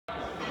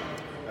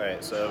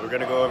Alright, so we're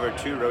going to go over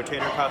two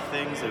rotator cuff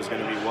things. There's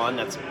going to be one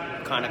that's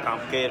kind of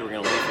complicated, we're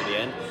going to leave for the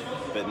end.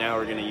 But now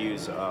we're going to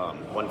use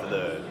one for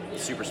the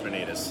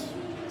infraspinatus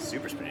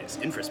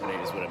is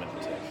what I meant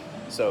to say.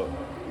 So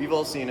we've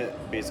all seen it,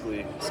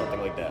 basically something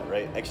like that,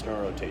 right?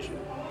 External rotation.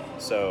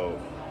 So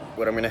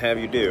what I'm going to have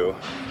you do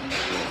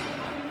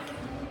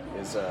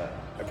is,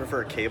 I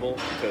prefer a cable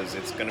because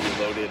it's going to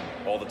be loaded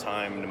all the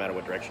time, no matter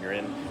what direction you're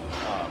in.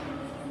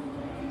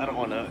 I don't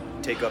want to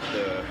take up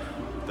the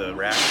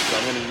rack, so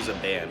I'm going to use a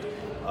band.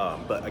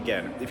 But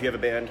again, if you have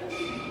a band,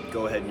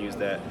 go ahead and use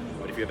that.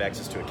 But if you have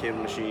access to a cable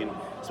machine,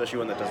 especially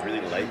one that does really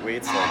light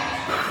weights, like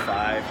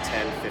 5,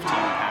 10, 15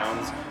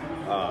 pounds,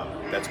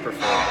 that's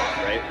preferable,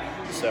 right?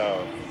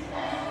 So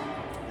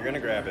you're going to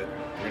grab it,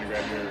 you're going to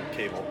grab your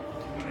cable,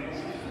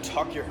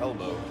 tuck your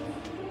elbow,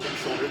 your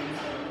shoulder,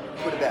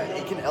 put it back.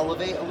 It can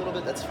elevate a little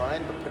bit, that's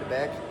fine, but put it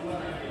back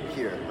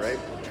here, right?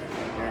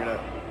 You're going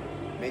to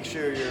make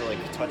sure you're like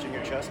touching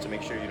your chest to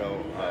make sure you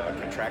don't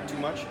contract too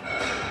much.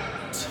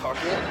 Tuck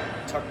it,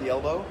 tuck the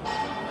elbow,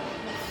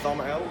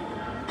 thumb out,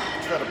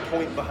 try to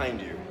point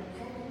behind you,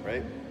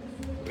 right?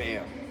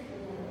 Bam.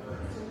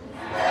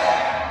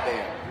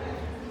 Bam.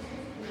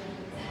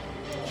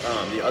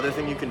 The other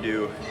thing you can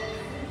do,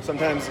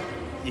 sometimes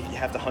you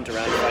have to hunt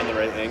around to find the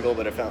right angle,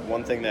 but I found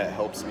one thing that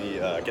helps me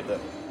get the,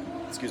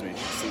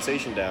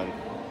 sensation down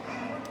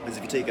is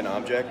if you take an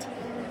object,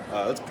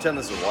 let's pretend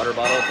this is a water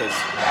bottle because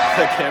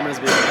the camera's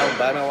being held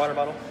by my water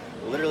bottle.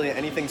 Literally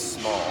anything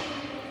small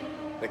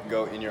that can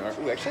go in your arm.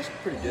 Ooh, actually that's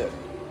pretty good.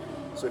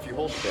 So if you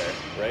hold it there,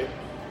 right,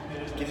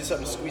 it gives you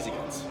something to squeeze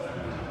against.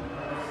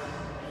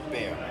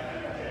 Bam.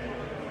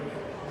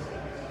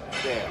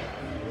 Bam.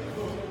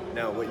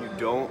 Now what you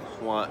don't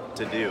want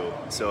to do,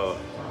 so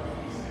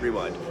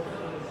rewind.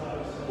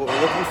 What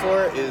we're looking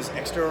for is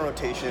external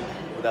rotation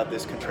without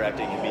this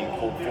contracting and being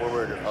pulled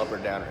forward or up or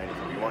down or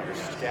anything. You want your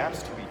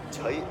straps to be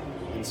tight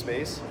in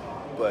space,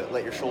 but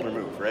let your shoulder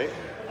move, right?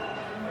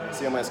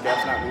 See how my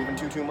scap's not moving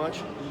too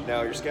much?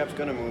 Now your scap's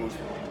gonna move.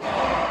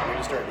 You're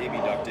gonna start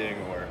abducting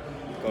or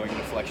going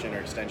into flexion or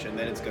extension,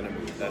 then it's gonna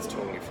move. That's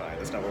totally fine.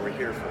 That's not what we're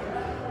here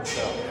for.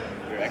 So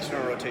your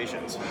external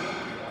rotations.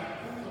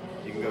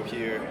 You can go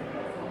here,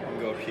 you can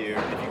go up here.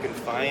 If you can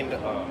find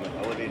an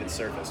elevated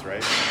surface,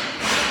 right?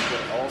 You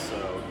can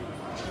also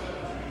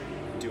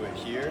do it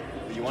here,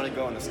 but you want to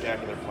go on the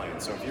scapular plane.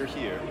 So if you're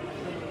here,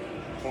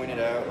 point it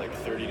out like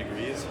 30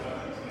 degrees,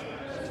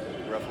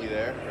 roughly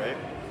there, right?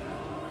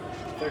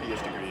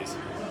 30-ish degrees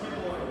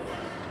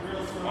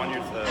on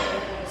your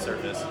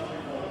surface.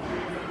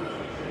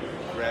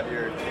 Grab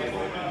your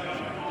cable,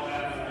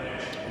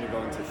 and you're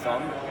going to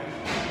thumb,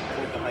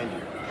 point behind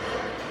you.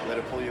 Let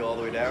it pull you all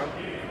the way down.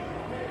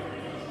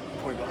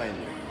 Point behind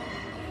you.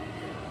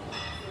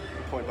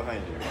 Point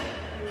behind you.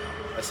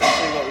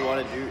 Essentially what we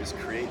want to do is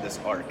create this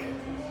arc.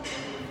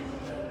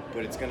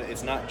 But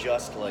it's not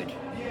just like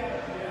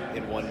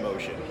in one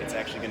motion. It's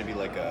actually going to be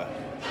like a,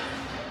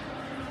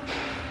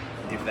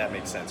 if that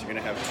makes sense. You're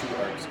going to have two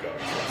arcs going.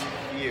 So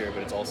it's here,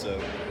 but it's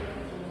also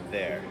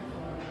there.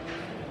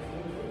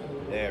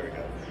 There we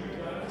go.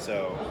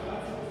 So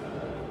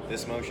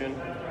this motion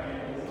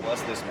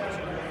plus this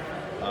motion.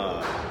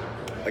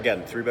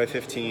 Again,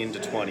 3x15 to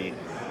 20.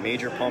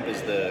 Major pump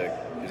is the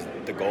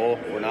goal.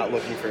 We're not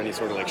looking for any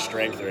sort of like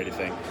strength or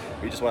anything.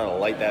 We just want to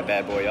light that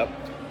bad boy up.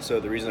 So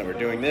the reason that we're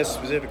doing this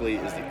specifically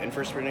is the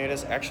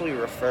infraspinatus actually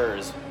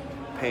refers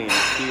pain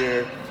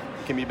here.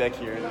 It can be back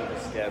here into the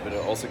scap, but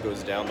it also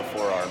goes down the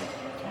forearm,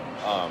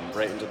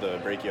 right into the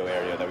brachio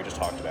area that we just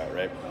talked about,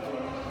 right?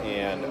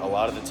 And a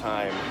lot of the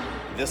time,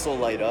 this will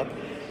light up,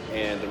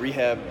 and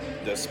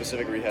the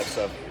specific rehab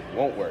stuff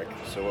won't work.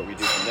 So what we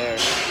do from there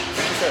is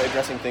we start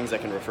addressing things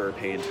that can refer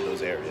pain to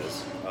those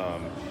areas.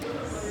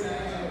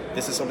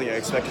 This is something I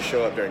expect to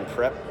show up during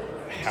prep.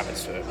 It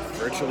happens to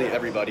virtually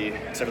everybody,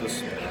 except for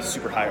those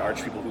super high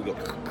arch people who go,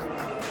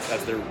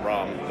 that's their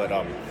ROM, but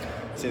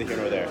same thing here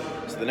over there.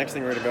 So the next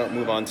thing we're going to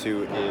move on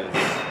to is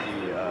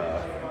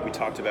we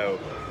talked about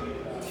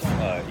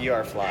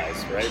ER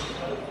flies, right?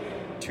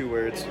 Two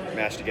words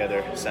mashed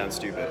together, sounds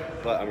stupid,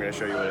 but I'm going to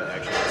show you what it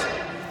actually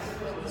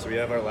is. So we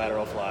have our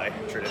lateral fly,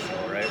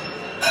 traditional, right?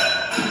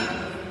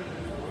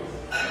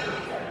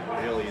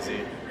 Real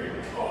easy,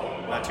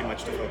 not too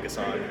much to focus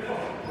on.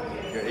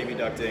 You're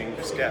abducting,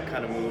 your scap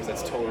kind of moves,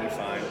 that's totally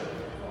fine.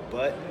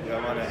 But you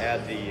want to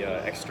add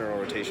the external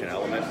rotation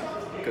element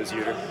because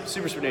your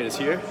supraspinatus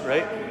here,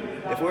 right?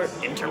 If we're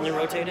internally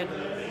rotated,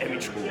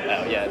 and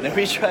then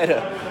we try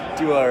to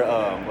do our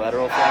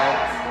lateral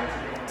fly,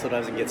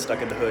 sometimes it can get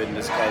stuck in the hood and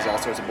just cause all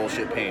sorts of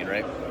bullshit pain,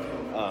 right?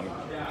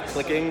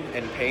 Clicking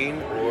and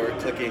pain or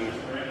clicking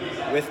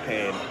with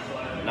pain,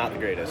 not the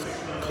greatest.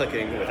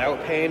 Clicking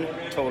without pain,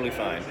 totally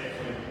fine.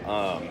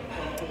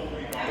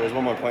 There was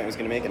one more point I was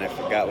going to make and I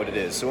forgot what it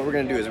is. So what we're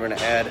going to do is we're going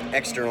to add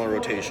external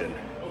rotation,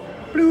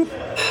 bloop,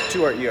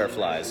 to our ER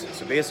flies.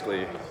 So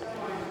basically,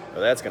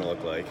 what that's going to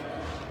look like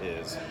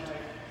is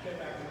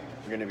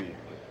you're going to be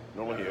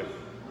normal here.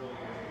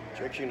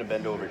 You're actually going to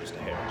bend over just a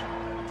hair.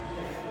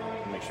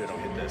 Make sure I don't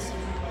hit this.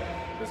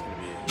 This is going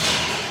to be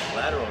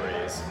lateral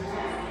raise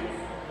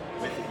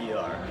with the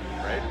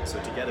So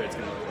together it's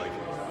going to look like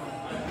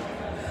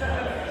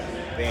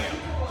bam.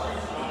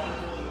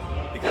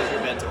 Because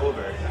you're bent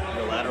over,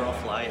 your lateral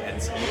fly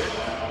ends here.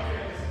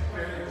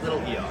 Little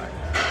ER.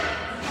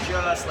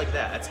 Just like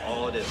that. That's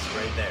all it is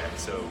right there.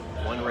 So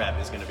 1 rep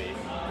is going to be.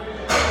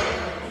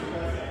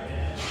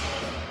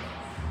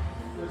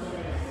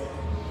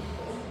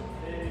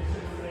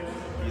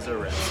 These are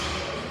reps.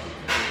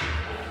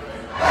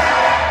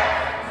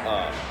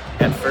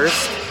 At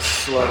first,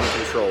 slow and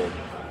controlled.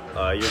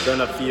 You're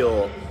gonna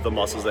feel the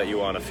muscles that you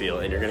want to feel,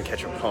 and you're gonna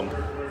catch a pump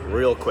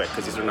real quick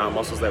because these are not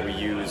muscles that we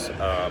use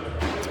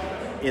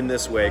in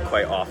this way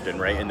quite often,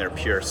 right? In their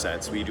pure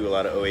sense. We do a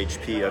lot of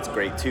OHP, that's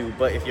great too,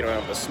 but if you don't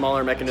have the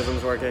smaller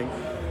mechanisms working,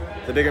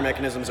 the bigger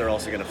mechanisms are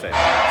also gonna fail.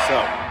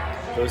 So,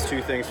 those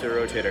 2 things for the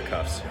rotator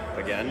cuffs.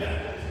 Again,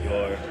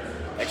 your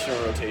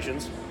external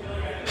rotations.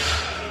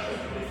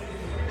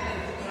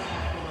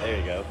 There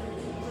you go.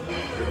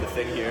 Grip the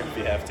thing here if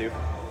you have to.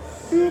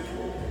 Boop.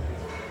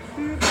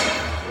 Boop.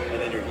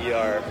 And then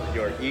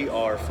your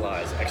ER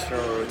flies,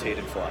 external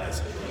rotated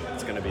flies.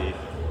 It's gonna be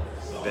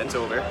bent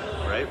over,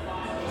 right?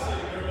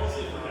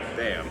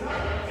 Bam.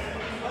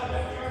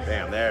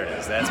 Bam, there it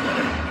is, that's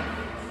better.